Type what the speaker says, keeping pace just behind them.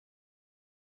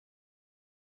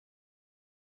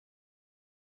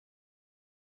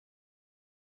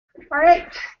All right,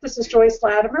 this is Joyce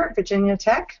Latimer at Virginia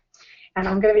Tech, and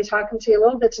I'm going to be talking to you a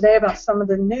little bit today about some of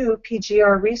the new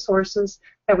PGR resources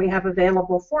that we have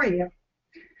available for you.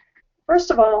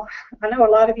 First of all, I know a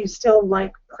lot of you still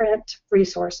like print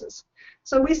resources,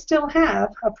 so we still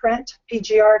have a print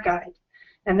PGR guide,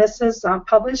 and this is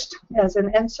published as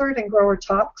an insert in Grower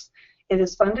Talks. It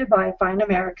is funded by Fine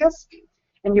Americas,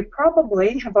 and you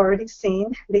probably have already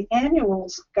seen the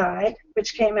Annuals guide,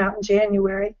 which came out in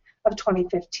January of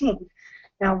 2015.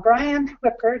 Now, Brian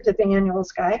Whipker did the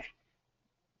Annuals guide,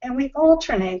 and we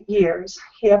alternate years.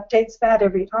 He updates that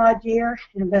every odd year,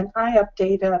 and then I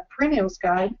update a Perennials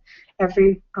guide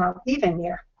every even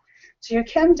year. So you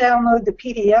can download the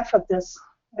PDF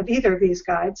of either of these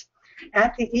guides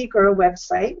at the e-GRO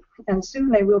website, and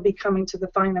soon they will be coming to the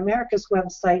Fine Americas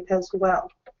website as well.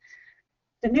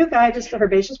 The new guide is the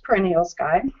Herbaceous Perennials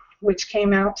guide, which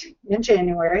came out in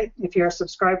January. If you're a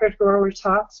subscriber to Grower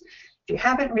Talks, if you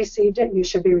haven't received it, you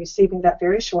should be receiving that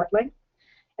very shortly.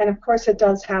 And of course, it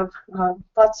does have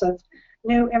lots of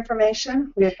new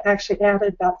information. We have actually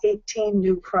added about 18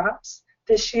 new crops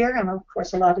this year, and of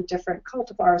course, a lot of different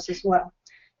cultivars as well.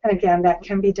 And again, that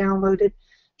can be downloaded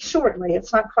shortly.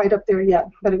 It's not quite up there yet,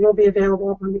 but it will be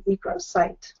available on the e-GRO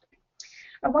site.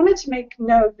 I wanted to make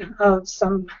note of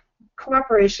some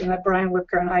cooperation that Brian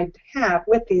Whipker and I have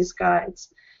with these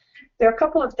guides. There are a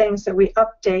couple of things that we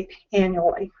update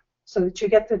annually so that you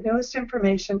get the newest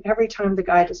information every time the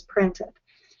guide is printed.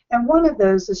 And one of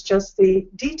those is just the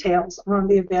details on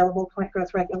the available plant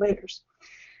growth regulators.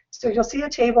 So you'll see a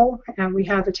table, and we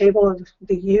have a table of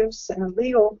the use and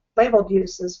labeled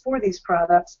uses for these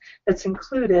products that's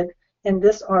included in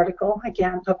this article,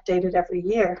 again, updated every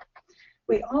year.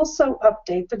 We also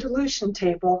update the dilution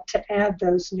table to add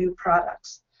those new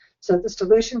products. So this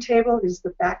dilution table is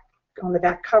on the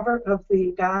back cover of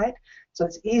the guide, so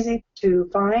it's easy to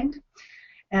find,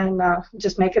 and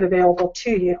just make it available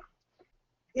to you.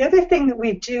 The other thing that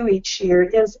we do each year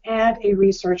is add a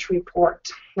research report.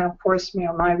 Now, of course,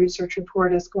 my research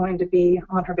report is going to be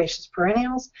on herbaceous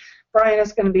perennials. Brian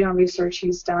is going to be on research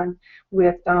he's done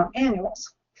with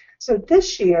annuals. So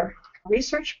this year,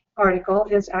 research article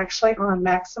is actually on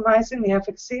maximizing the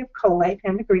efficacy of cholate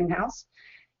in the greenhouse,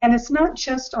 and it's not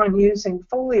just on using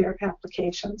foliar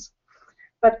applications,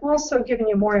 but also giving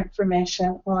you more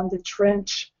information on the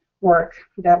trench work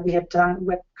that we have done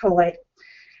with cholate.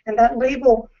 And that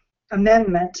label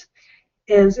amendment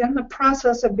is in the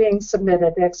process of being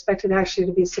submitted. They expect it actually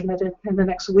to be submitted in the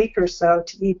next week or so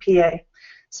to EPA.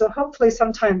 So hopefully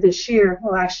sometime this year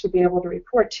we'll actually be able to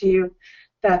report to you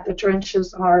that the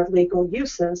drenches are legal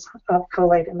uses of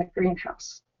cholate in the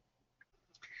greenhouse.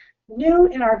 New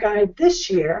in our guide this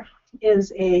year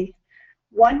is a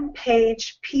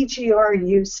one-page PGR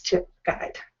use tip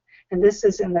guide. And this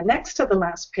is in the next to the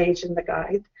last page in the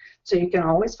guide, so you can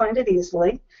always find it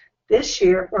easily. This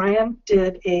year, Brian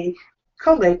did a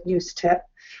cholate use tip,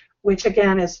 which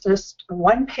again is just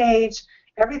one page,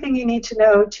 everything you need to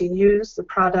know to use the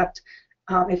product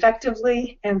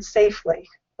effectively and safely,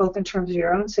 both in terms of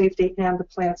your own safety and the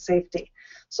plant safety.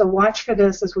 So watch for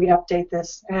this as we update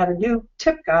this and add a new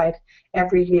tip guide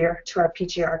every year to our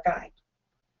PGR guide.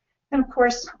 And of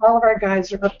course, all of our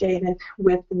guides are updated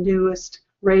with the newest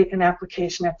rate and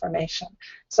application information.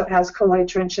 So as cholate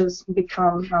drenches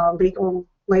become legal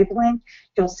labeling,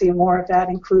 you'll see more of that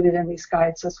included in these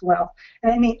guides as well.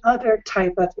 And any other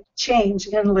type of change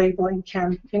in labeling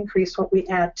can increase what we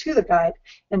add to the guide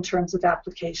in terms of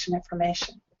application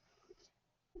information.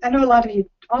 I know a lot of you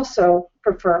also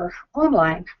prefer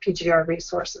online PGR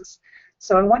resources.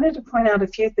 So I wanted to point out a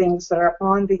few things that are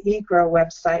on the e-GRO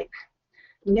website.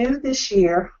 New this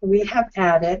year, we have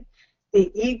added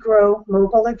the e-GRO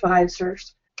mobile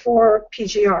advisors for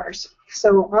PGRs.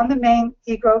 So on the main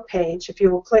e-GRO page, if you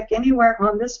will click anywhere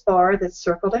on this bar that's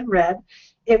circled in red,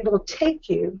 it will take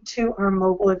you to our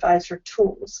mobile advisor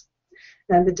tools.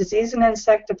 Now, the disease and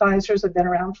insect advisors have been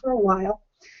around for a while.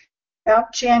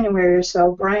 About January or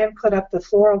so, Brian put up the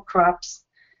floral crops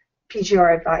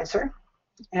PGR advisor,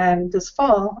 and this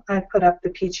fall I put up the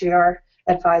PGR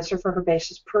advisor for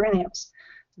herbaceous perennials.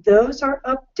 Those are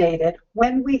updated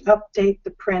when we update the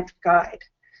print guide.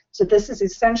 So this is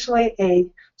essentially a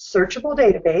searchable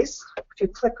database. If you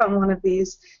click on one of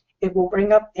these, it will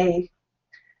bring up a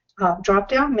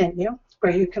drop-down menu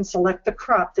where you can select the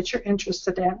crop that you're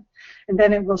interested in, and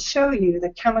then it will show you the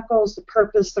chemicals, the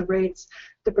purpose, the rates,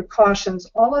 the precautions,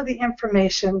 all of the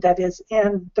information that is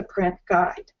in the print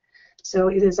guide. So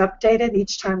it is updated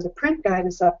each time the print guide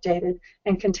is updated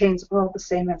and contains all the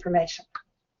same information.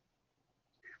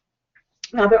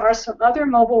 Now, there are some other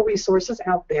mobile resources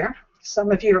out there.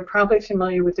 Some of you are probably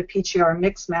familiar with the PGR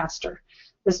Mixmaster.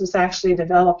 This was actually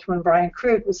developed when Brian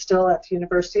Krug was still at the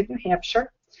University of New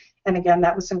Hampshire, and again,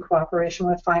 that was in cooperation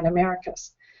with Find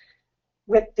Americas.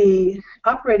 With the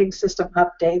operating system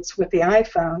updates with the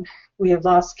iPhone, we have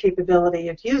lost capability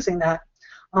of using that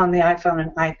on the iPhone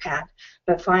and iPad.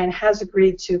 But Find has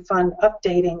agreed to fund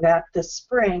updating that this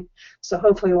spring, so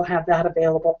hopefully we'll have that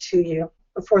available to you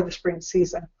before the spring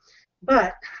season.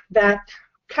 But that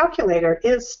calculator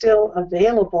is still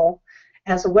available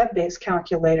as a web-based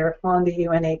calculator on the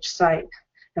UNH site.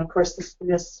 And of course,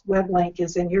 this web link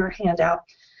is in your handout,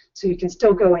 so you can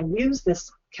still go and use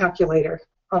this calculator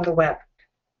on the web.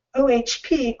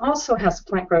 OHP also has a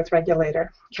plant growth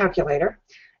regulator calculator,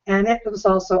 and it was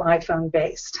also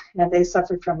iPhone-based, and they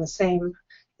suffered from the same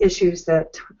issues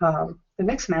that the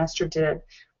Mixmaster did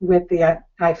with the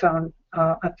iPhone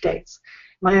updates.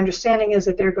 My understanding is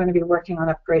that they're going to be working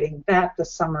on upgrading that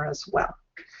this summer as well.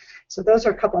 So those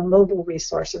are a couple of mobile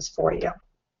resources for you.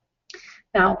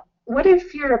 Now, what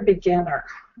if you're a beginner,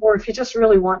 or if you just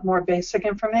really want more basic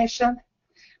information?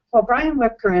 Well, Brian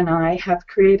Whipker and I have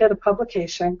created a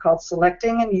publication called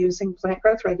Selecting and Using Plant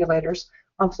Growth Regulators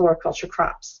on Floriculture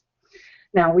Crops.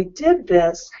 Now, we did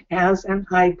this as an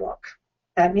iBook.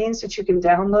 That means that you can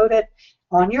download it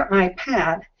on your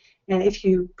iPad, and if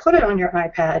you put it on your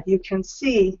iPad, you can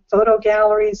see photo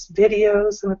galleries,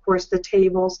 videos, and of course the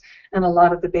tables, and a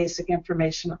lot of the basic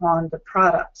information on the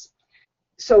products.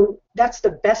 So that's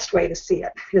the best way to see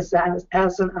it, is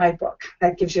as an iBook.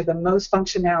 That gives you the most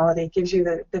functionality, gives you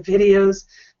the videos,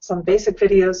 some basic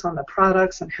videos on the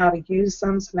products and how to use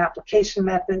them, some application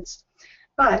methods.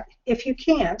 But if you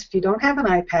can't, if you don't have an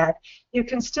iPad, you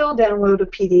can still download a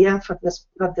PDF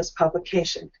of this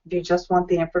publication if you just want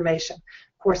the information.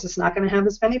 Of course, it's not going to have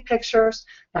as many pictures,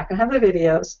 not going to have the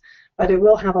videos, but it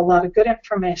will have a lot of good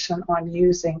information on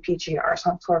using PGRs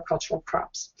on floricultural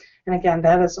crops. And again,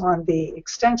 that is on the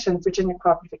Extension, Virginia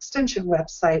Cooperative Extension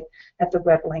website at the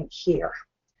web link here.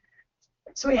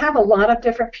 So we have a lot of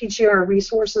different PGR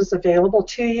resources available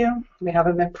to you. We have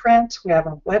them in print, we have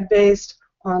them web-based,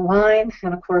 online,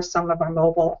 and of course some of our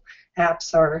mobile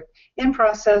apps are in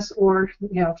process or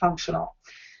functional.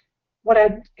 What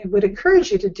I would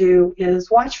encourage you to do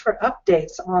is watch for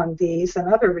updates on these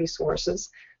and other resources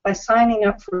by signing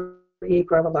up for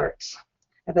e-GRO alerts.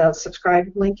 The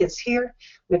subscribe link is here.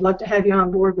 We'd love to have you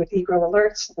on board with e-GRO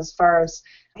alerts as far as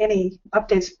any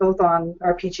updates both on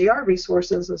our PGR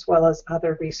resources as well as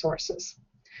other resources.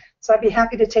 So I'd be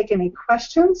happy to take any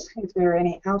questions if there are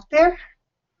any out there.